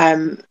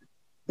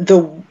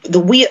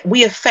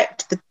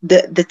affect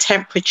the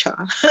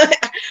temperature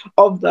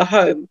of the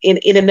home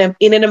in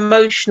an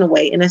emotional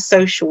way, in a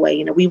social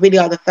way. We really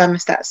are the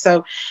thermostat.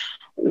 So,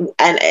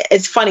 and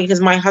it's funny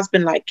because my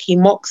husband, he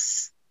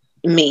mocks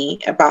me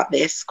about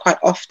this quite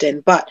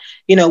often, but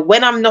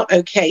when I'm not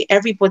okay,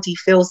 everybody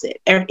feels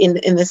it,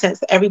 in the sense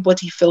that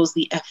everybody feels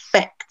the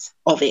effect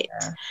of it.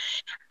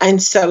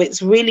 And so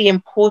it's really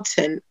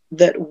important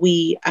that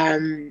we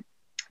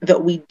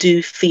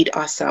do feed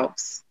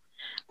ourselves.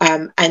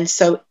 And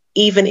so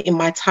even in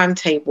my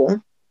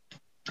timetable,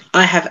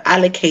 I have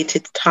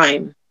allocated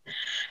time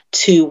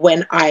to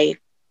when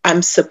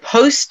I'm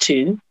supposed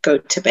to go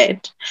to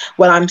bed,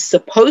 when I'm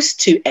supposed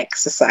to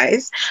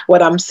exercise,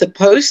 when I'm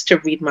supposed to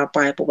read my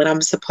Bible, when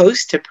I'm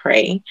supposed to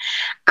pray.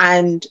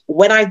 And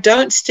when I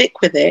don't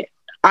stick with it,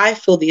 I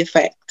feel the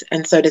effect,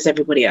 and so does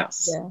everybody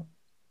else.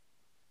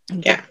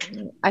 Yeah.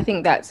 I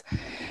think that's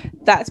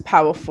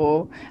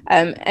powerful.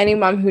 Any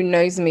mum who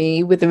knows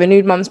me, with the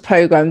Renewed Mums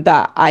program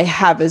that I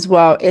have as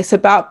well, it's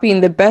about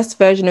being the best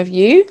version of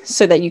you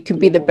so that you can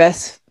be the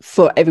best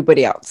for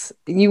everybody else.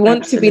 You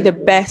want to be the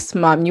best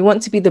mum, you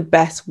want to be the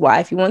best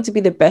wife, you want to be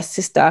the best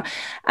sister.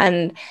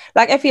 And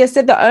like Effie has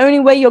said, the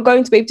only way you're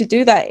going to be able to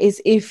do that is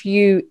if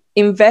you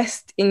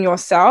invest in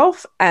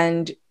yourself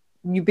and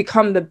you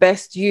become the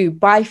best you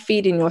by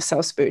feeding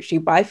yourself spiritually,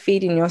 by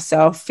feeding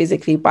yourself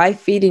physically, by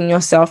feeding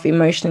yourself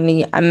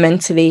emotionally and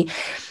mentally,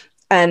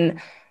 and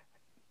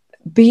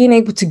being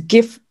able to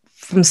give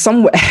from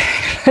somewhere.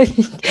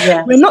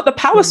 Yes. We're not the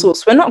power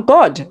source. We're not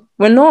God.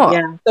 We're not.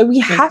 Yeah. So we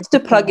have to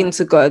plug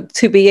into God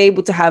to be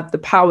able to have the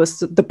power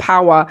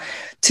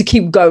to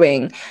keep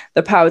going,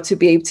 the power to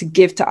be able to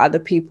give to other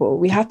people.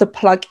 We have to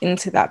plug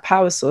into that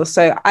power source.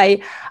 So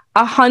I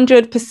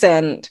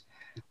 100%,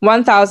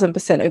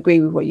 1000% agree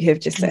with what you have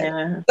just said.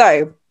 Yeah.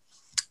 So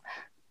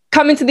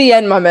coming to the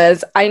end,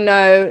 mamas, I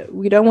know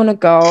we don't want to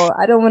go.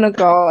 I don't want to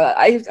go.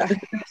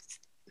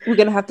 We're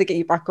going to have to get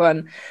you back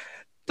on.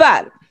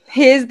 But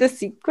here's the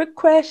secret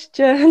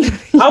question.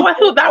 Oh, I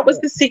thought that was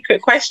the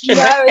secret question.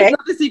 No, okay. It's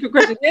not the secret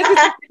question. Here's the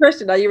secret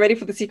question. Are you ready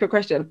for the secret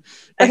question?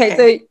 Okay,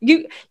 so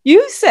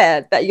you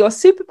said that your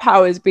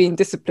superpower is being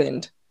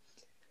disciplined.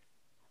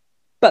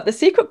 But the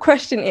secret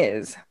question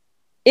is,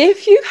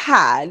 if you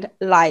had,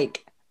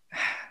 like,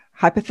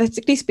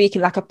 hypothetically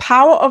speaking, like a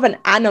power of an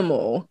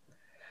animal,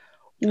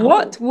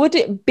 what would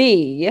it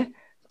be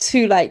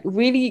to, like,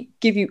 really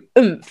give you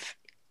oomph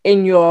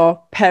in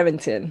your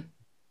parenting?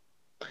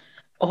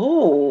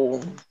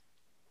 Oh,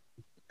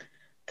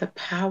 the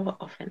power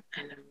of an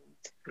animal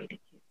to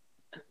really give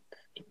oomph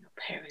in your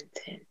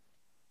parenting.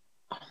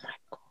 Oh my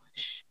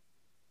gosh.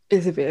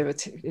 It's a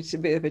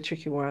bit of a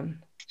tricky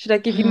one. Should I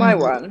give you my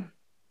one?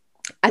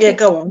 I think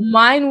go on.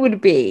 Mine would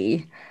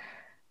be,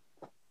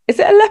 is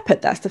it a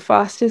leopard that's the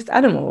fastest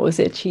animal, or is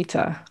it a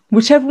cheetah?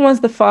 Whichever one's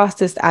the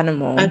fastest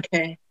animal.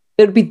 Okay.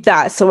 It would be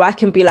that, so I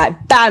can be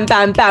like, bam,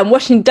 bam, bam,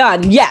 washing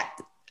done. Yeah.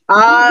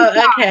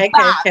 Oh,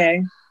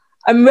 okay.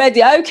 I'm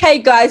ready. Okay,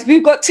 guys,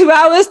 we've got 2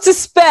 hours to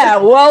spare.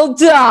 Well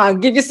done.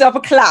 Give yourself a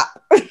clap.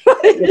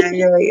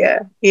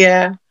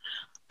 Yeah.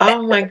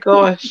 Oh my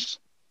gosh.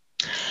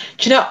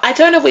 Do you know, I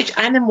don't know which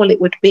animal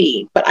it would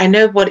be, but I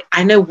know what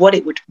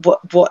it would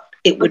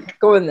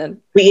go on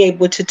then. Be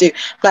able to do.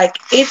 Like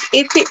if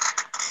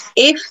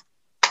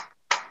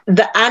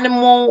the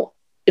animal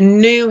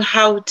knew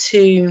how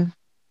to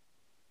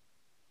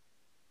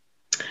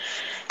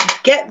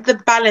get the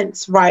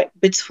balance right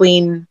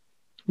between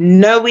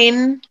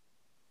knowing,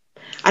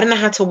 I don't know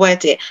how to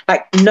word it,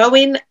 like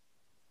knowing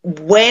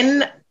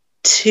when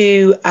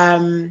to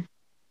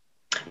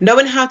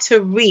knowing how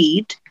to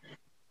read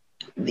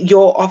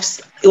your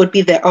it would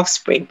be their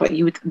offspring, but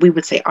we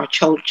would say our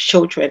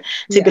children,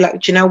 to be like,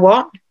 do you know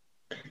what,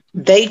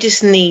 they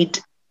just need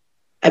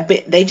a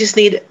bit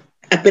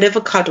of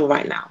a cuddle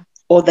right now,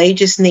 or they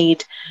just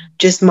need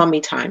mummy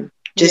time,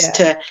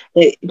 to,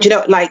 you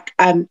know, like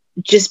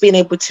just being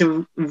able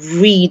to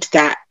read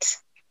that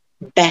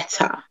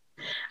better.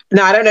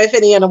 Now, I don't know if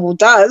any animal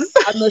does.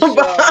 I'm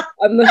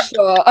not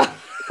sure.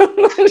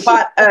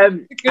 But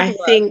I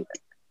think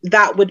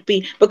that would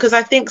be, because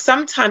I think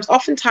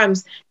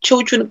oftentimes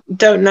children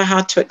don't know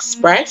how to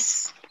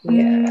express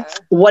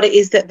what it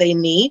is that they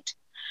need,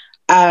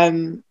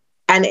 and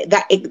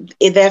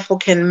it therefore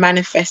can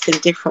manifest in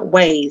different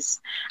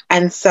ways,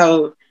 and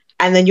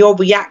then you're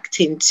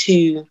reacting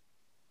to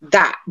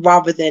that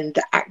rather than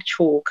the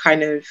actual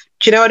kind of,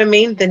 do you know what I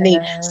mean, the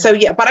need. So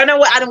but I don't know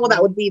what animal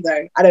that would be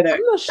though. I don't know.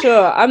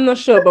 I'm not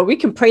sure, but we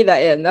can pray that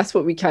in. That's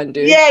what we can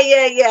do.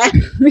 Yeah.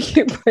 We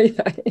can pray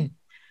that in.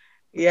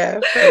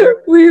 Yeah,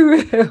 we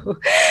will.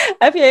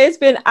 Okay, it's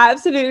been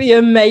absolutely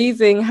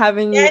amazing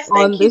having you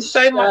on this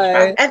show. Thank you so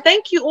much, and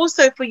thank you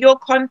also for your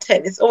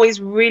content. It's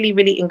always really,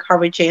 really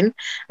encouraging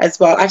as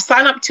well. I've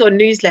signed up to your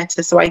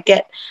newsletter, so I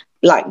get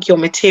like your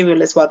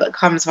material as well that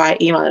comes via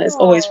email, and it's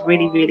always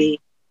really, really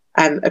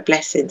a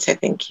blessing. So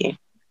thank you.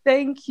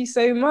 Thank you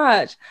so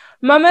much.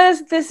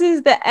 Mamas, this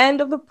is the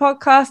end of the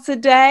podcast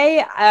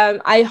today.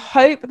 I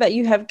hope that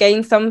you have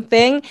gained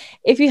something.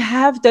 If you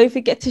have, don't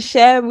forget to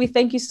share. We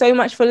thank you so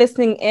much for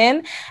listening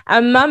in.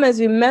 And mamas,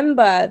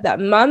 remember that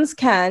mums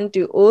can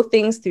do all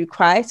things through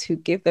Christ who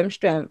give them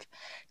strength.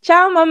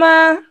 Ciao,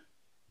 mama.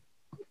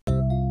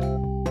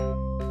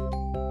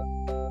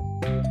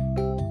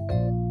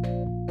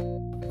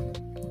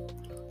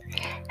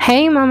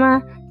 Hey,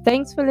 mama.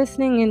 Thanks for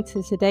listening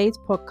into today's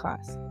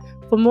podcast.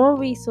 For more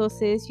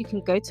resources, you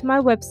can go to my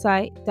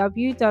website,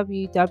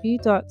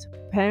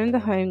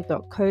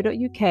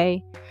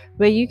 www.preparingthehome.co.uk,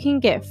 where you can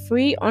get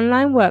free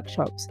online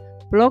workshops,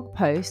 blog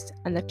posts,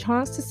 and the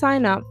chance to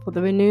sign up for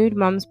the Renewed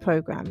Mums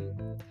program.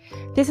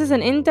 This is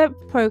an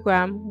in-depth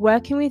program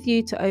working with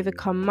you to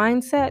overcome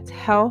mindset,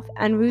 health,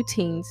 and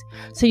routines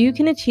so you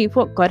can achieve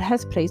what God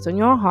has placed on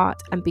your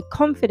heart and be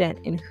confident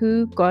in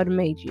who God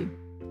made you.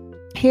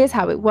 Here's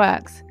how it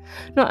works.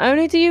 Not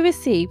only do you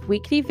receive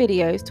weekly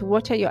videos to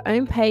watch at your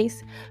own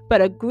pace,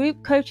 but a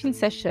group coaching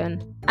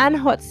session and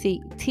hot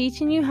seat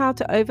teaching you how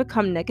to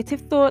overcome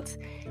negative thoughts,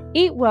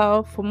 eat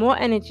well for more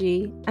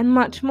energy, and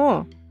much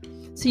more,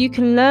 so you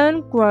can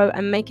learn, grow,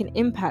 and make an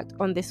impact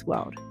on this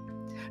world.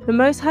 The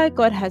Most High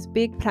God has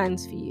big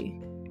plans for you,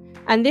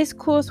 and this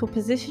course will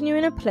position you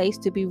in a place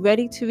to be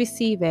ready to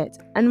receive it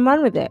and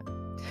run with it.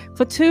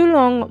 For too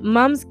long,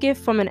 mums give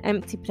from an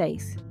empty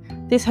place.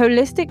 This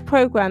holistic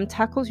program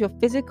tackles your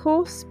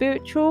physical,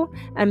 spiritual,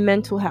 and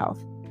mental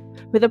health.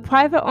 With a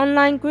private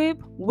online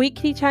group,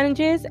 weekly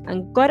challenges,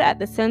 and God at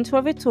the center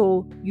of it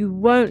all, you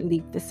won't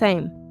leave the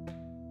same.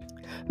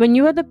 When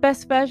you are the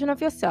best version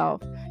of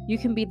yourself, you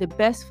can be the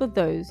best for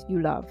those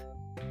you love.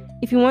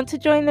 If you want to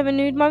join the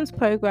Renewed Mums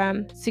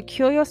program,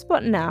 secure your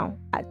spot now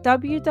at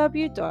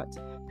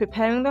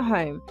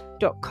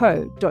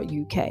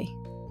www.preparingthehome.co.uk.